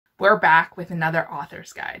We're back with another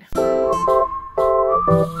author's guide.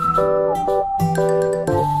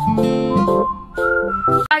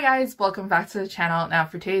 Hi guys, welcome back to the channel. Now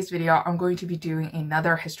for today's video, I'm going to be doing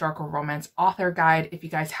another historical romance author guide. If you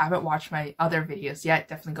guys haven't watched my other videos yet,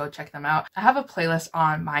 definitely go check them out. I have a playlist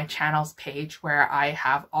on my channel's page where I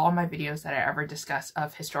have all my videos that I ever discuss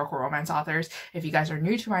of historical romance authors. If you guys are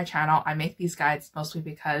new to my channel, I make these guides mostly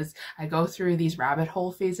because I go through these rabbit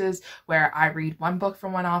hole phases where I read one book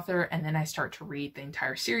from one author and then I start to read the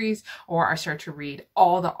entire series, or I start to read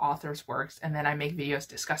all the author's works and then I make videos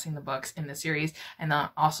discussing the books in the series and then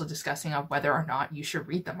also discussing of whether or not you should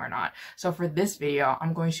read them or not. So for this video,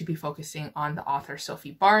 I'm going to be focusing on the author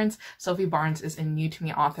Sophie Barnes. Sophie Barnes is a new to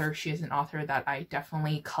me author. She is an author that I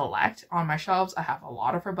definitely collect on my shelves. I have a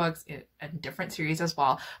lot of her books in different series as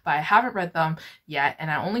well, but I haven't read them yet, and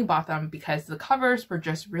I only bought them because the covers were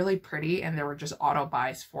just really pretty and they were just auto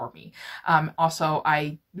buys for me. Also,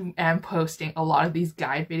 I am posting a lot of these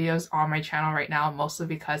guide videos on my channel right now, mostly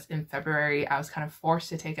because in February I was kind of forced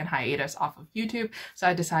to take a hiatus off of YouTube, so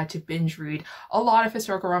I decided to binge read a lot of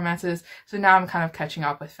historical romances. So now I'm kind of catching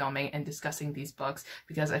up with filming and discussing these books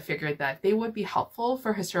because I figured that they would be helpful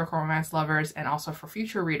for historical romance lovers and also for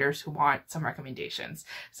future readers who want some recommendations.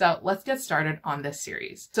 So let's get started on this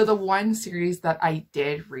series. So the one series that I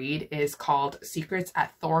did read is called Secrets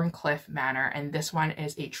at Thorncliffe Manor, and this one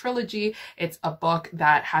is a trilogy. It's a book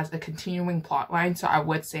that has a continuing plot line, so I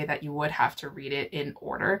would say that you would have to read it in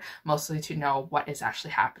order, mostly to know what is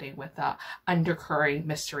actually happening with the undercurrent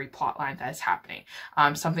mystery plotline that is happening.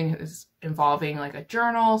 Something is involving like a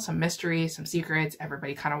journal, some mystery, some secrets.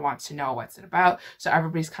 Everybody kind of wants to know what's it about, so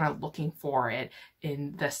everybody's kind of looking for it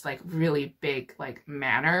in this like really big like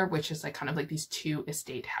manor, which is like kind of like these two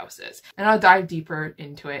estate houses, and I'll dive deeper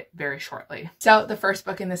into it very shortly. So the first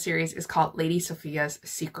book in the series is called Lady Sophia's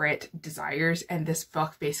Secret Desires, and this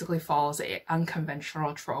book basically follows an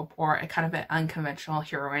unconventional trope, or a kind of an unconventional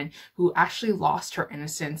heroine who actually lost her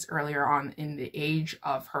innocence earlier on in the age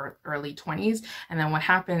of her early 20s, and then what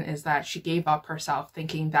happened is that she gave up herself,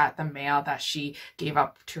 thinking that the male that she gave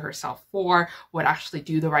up to herself for would actually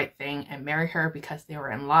do the right thing and marry her because they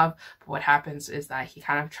were in love. But what happens is that he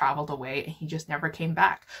kind of traveled away and he just never came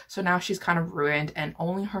back. So now she's kind of ruined, and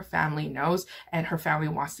only her family knows, and her family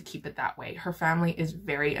wants to keep it that way. Her family is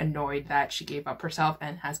very annoyed that she gave up herself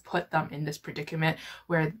and has put them in this predicament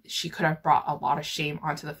where she could have brought a lot of shame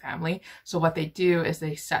onto the family. So what they do is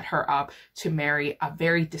they set her up to marry a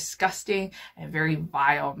very disgusting and very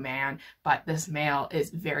vile man, but this male is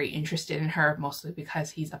very interested in her, mostly because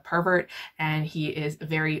he's a pervert and he is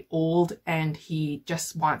very old and he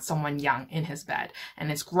just wants someone young in his bed.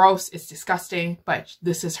 And it's gross, it's disgusting, but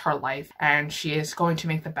this is her life and she is going to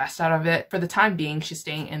make the best out of it. For the time being, she's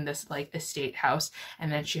staying in this like estate house,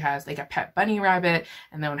 and then she has like a pet bunny rabbit,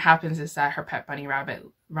 and then what happens is that her pet bunny rabbit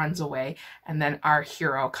runs away, and then our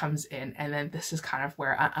hero comes in, and then this is kind of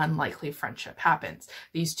where an unlikely friendship happens.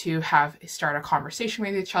 These two start a conversation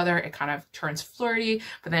with each other. It kind of turns flirty,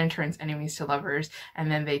 but then it turns enemies to lovers, and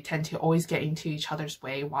then they tend to always get into each other's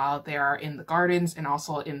way while they are in the gardens and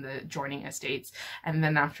also in the adjoining estates. And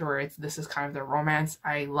then afterwards, this is kind of their romance.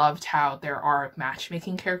 I loved how there are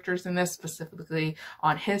matchmaking characters in this, specifically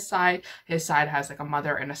on his side. His side has like a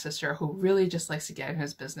mother and a sister who really just likes to get in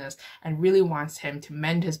his business and really wants him to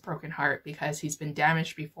mend his broken heart because he's been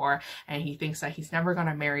damaged before and he thinks that he's never going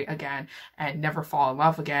to marry again and never fall in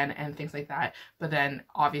love again and things like that. But then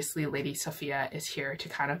obviously Lady Sophia is here to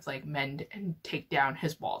kind of like mend and take down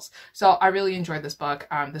his walls. So I really enjoyed this book.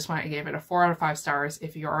 This one I gave it a 4 out of 5 stars.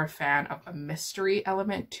 If you're a fan of a mystery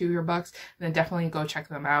element to your books, then definitely go check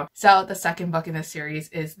them out. So the second book in this series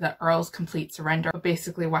is The Earl's Complete Surrender. But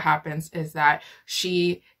basically what happens is that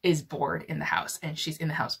she is bored in the house, and she's in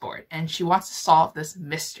the house bored, and she wants to solve this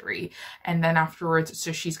mystery. And then afterwards,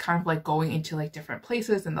 so she's kind of like going into like different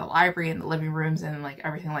places in the library and the living rooms and like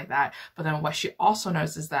everything like that. But then what she also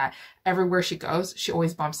knows is that everywhere she goes, she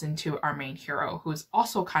always bumps into our main hero, who's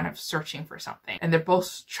also kind of searching for something. And they're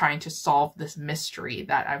both trying to solve this mystery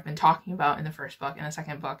that I've been talking about in the first book and the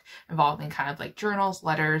second book, involving kind of like journals,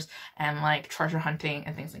 letters, and like treasure hunting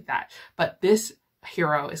and things like that. But this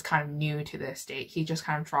hero is kind of new to the estate. He just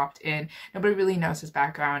kind of dropped in. Nobody really knows his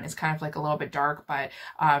background. It's kind of like a little bit dark, but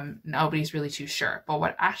nobody's really too sure. But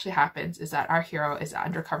what actually happens is that our hero is an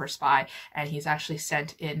undercover spy, and he's actually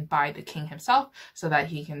sent in by the king himself so that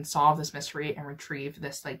he can solve this mystery and retrieve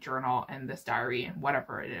this like journal and this diary and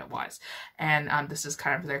whatever it was. And this is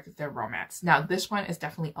kind of their romance. Now this one is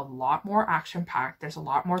definitely a lot more action packed. There's a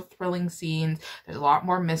lot more thrilling scenes. There's a lot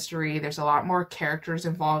more mystery. There's a lot more characters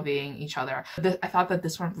involving each other. I thought that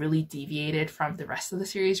this one really deviated from the rest of the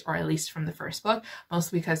series, or at least from the first book,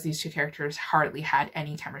 mostly because these two characters hardly had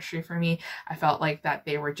any chemistry for me. I felt like that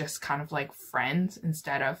they were just kind of like friends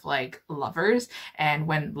instead of like lovers, and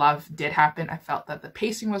when love did happen, I felt that the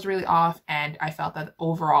pacing was really off, and I felt that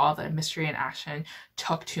overall the mystery and action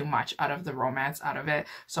took too much out of the romance out of it.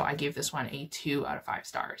 So I gave this one a 2 out of 5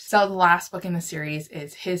 stars. So the last book in the series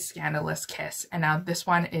is His Scandalous Kiss, and now this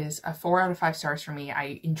one is a 4 out of 5 stars for me.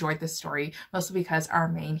 I enjoyed this story mostly because our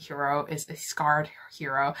main hero is a scarred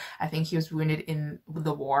hero. I think he was wounded in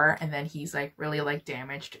the war, and then he's like really like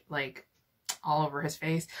damaged like all over his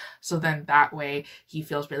face. So then that way he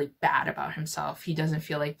feels really bad about himself. He doesn't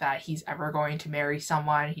feel like that he's ever going to marry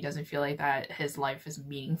someone. He doesn't feel like that his life is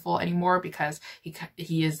meaningful anymore because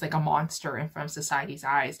he is like a monster in from society's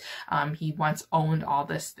eyes. He once owned all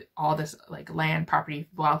this like land, property,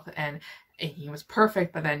 wealth, and he was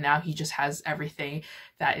perfect, but then now he just has everything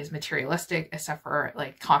that is materialistic except for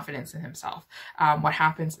like confidence in himself. What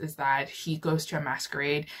happens is that he goes to a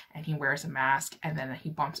masquerade and he wears a mask, and then he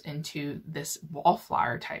bumps into this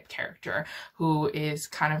wallflower type character who is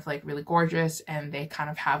kind of like really gorgeous, and they kind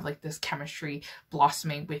of have like this chemistry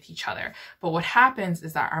blossoming with each other. But what happens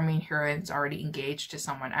is that our main heroine is already engaged to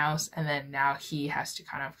someone else, and then now he has to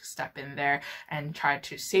kind of step in there and try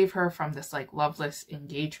to save her from this like loveless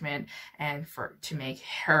engagement, and to make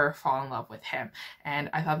her fall in love with him. And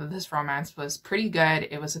I thought that this romance was pretty good.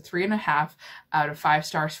 It was a 3.5 out of 5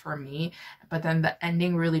 stars for me, but then the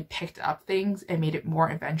ending really picked up things and made it more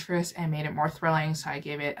adventurous and made it more thrilling, so I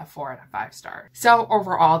gave it a 4 out of 5 stars. So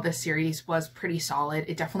overall, this series was pretty solid.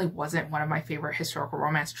 It definitely wasn't one of my favorite historical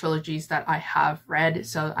romance trilogies that I have read,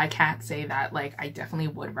 so I can't say that like I definitely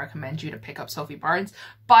would recommend you to pick up Sophie Barnes,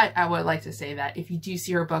 but I would like to say that if you do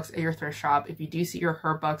see her books at your thrift shop, if you do see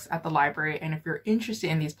her books at the library, and if you're interested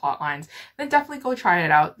in these plot lines, then definitely go try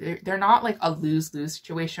it out. They're not like a lose-lose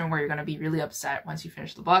situation where you're going to be really upset once you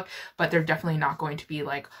finish the book, but they're definitely not going to be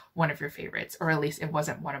like one of your favorites, or at least it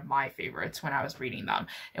wasn't one of my favorites when I was reading them.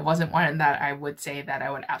 It wasn't one that I would say that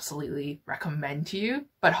I would absolutely recommend to you,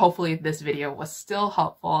 but hopefully this video was still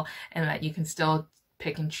helpful and that you can still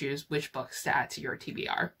pick and choose which books to add to your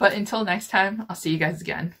TBR. But until next time, I'll see you guys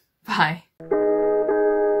again. Bye.